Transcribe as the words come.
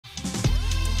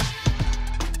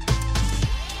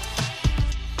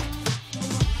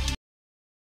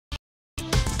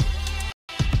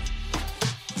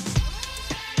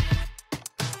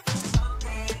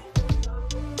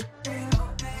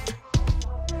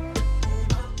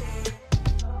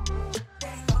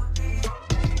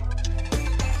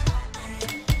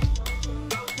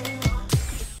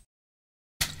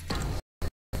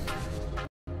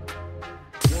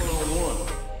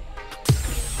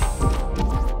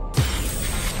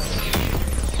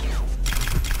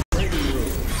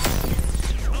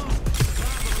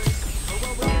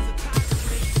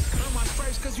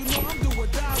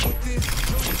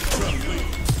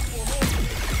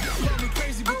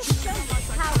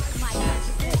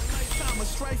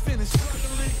finished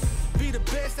struggling. Be the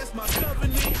best, that's my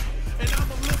covenant. And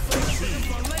I'ma live for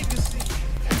my legacy.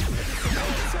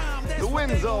 The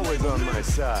wind's always on my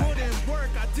side. Put in work,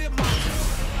 I did my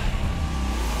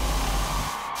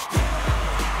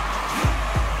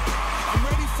I'm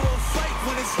ready for a fight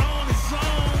when it's on, it's on.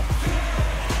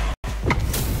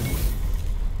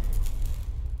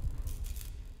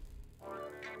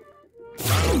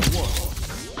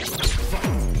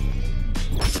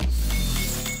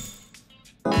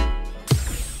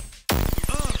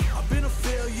 I've been a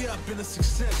failure, I've been a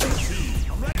success.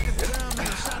 I'm like a diamond, I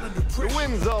shine under pressure. The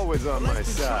wind's always on my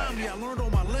side. I learned all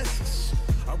my lessons.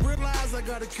 I realized I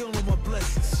gotta kill all my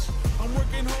blessings. I'm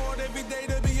working hard every day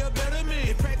to be a better man.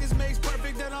 If practice makes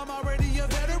perfect, then I'm already a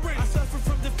veteran. I suffer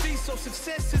from defeat, so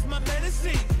success is my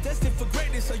medicine. Destined for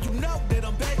greatness, so you know that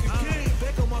I'm back again.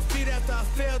 Back on my feet after I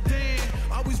fell down.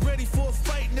 Always ready for a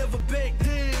fight, never back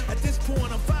down. At this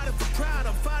point, I'm fighting for pride,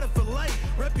 I'm fighting for life.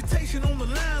 Reputation on the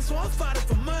line, so I'm fighting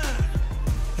for mine.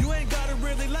 You ain't gotta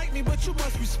really like me, but you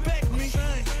must respect me.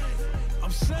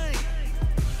 I'm saying,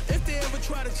 if they ever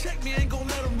try to check me, ain't gonna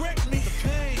let them wreck me. The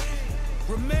pain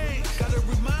remains. Gotta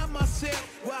remind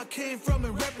myself where I came from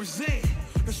and represent.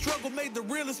 The struggle made the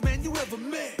realest man you ever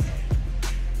met.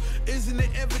 Isn't it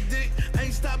evident? I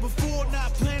ain't stopped before,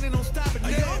 not planning on stopping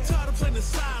now. I'm tired of playing the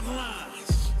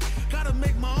sidelines. Gotta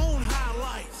make my own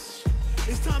highlights.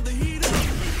 It's time to heat up.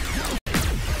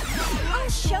 I'll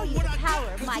show you the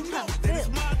power of my kung fu. It's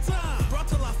my time. Brought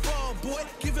till I fall, boy.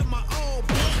 Give it my all,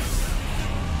 boy.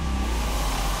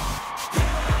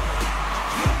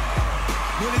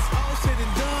 When it's all said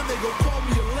and done, they gon' call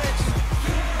me a legend.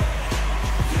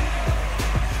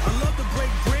 I love to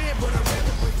break bread, but I'd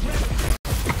rather break bread.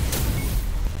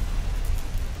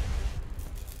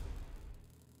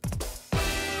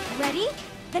 Ready?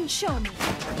 Then show me.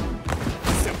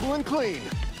 Simple and clean.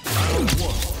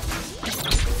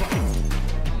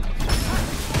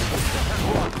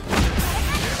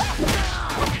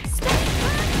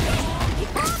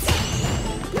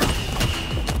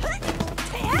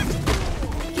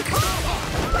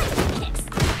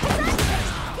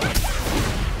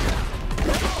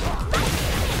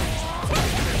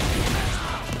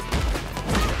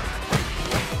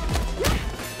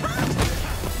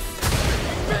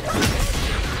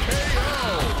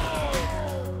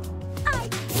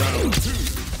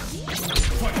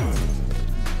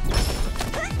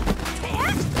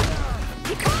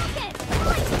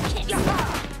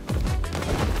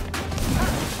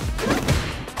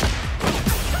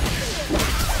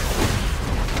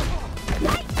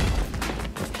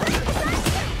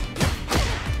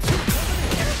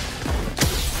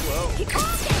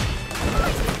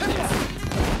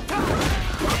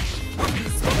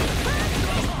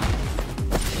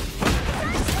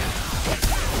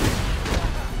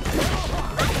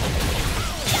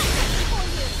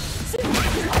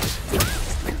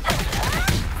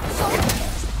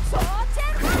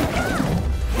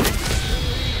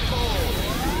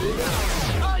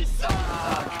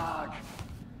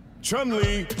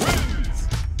 Chun-Li wins!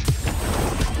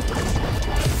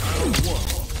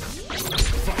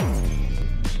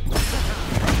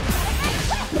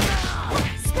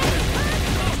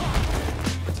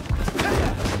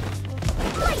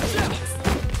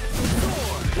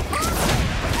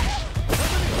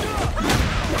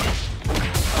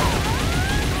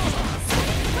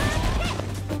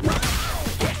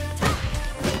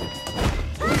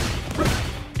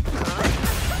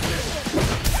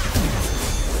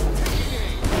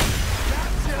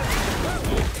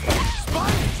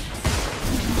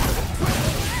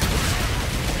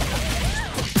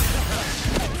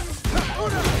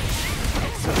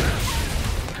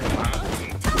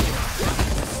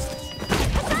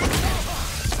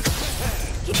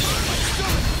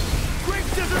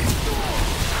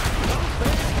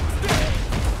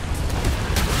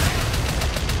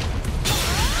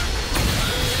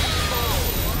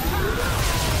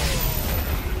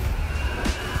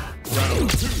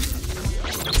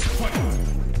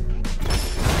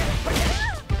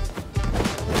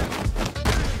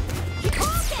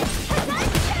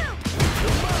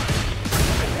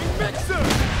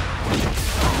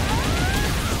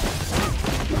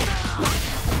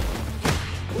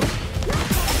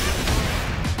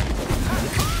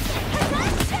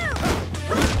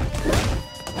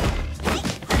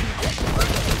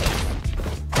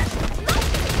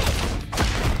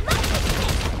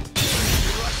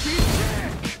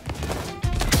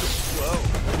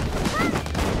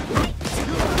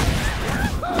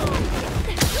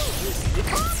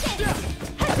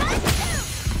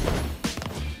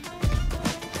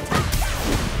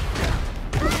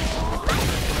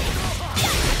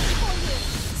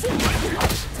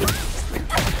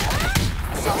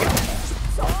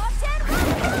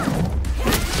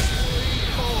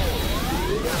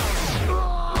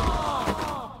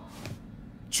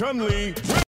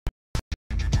 Chun-Li.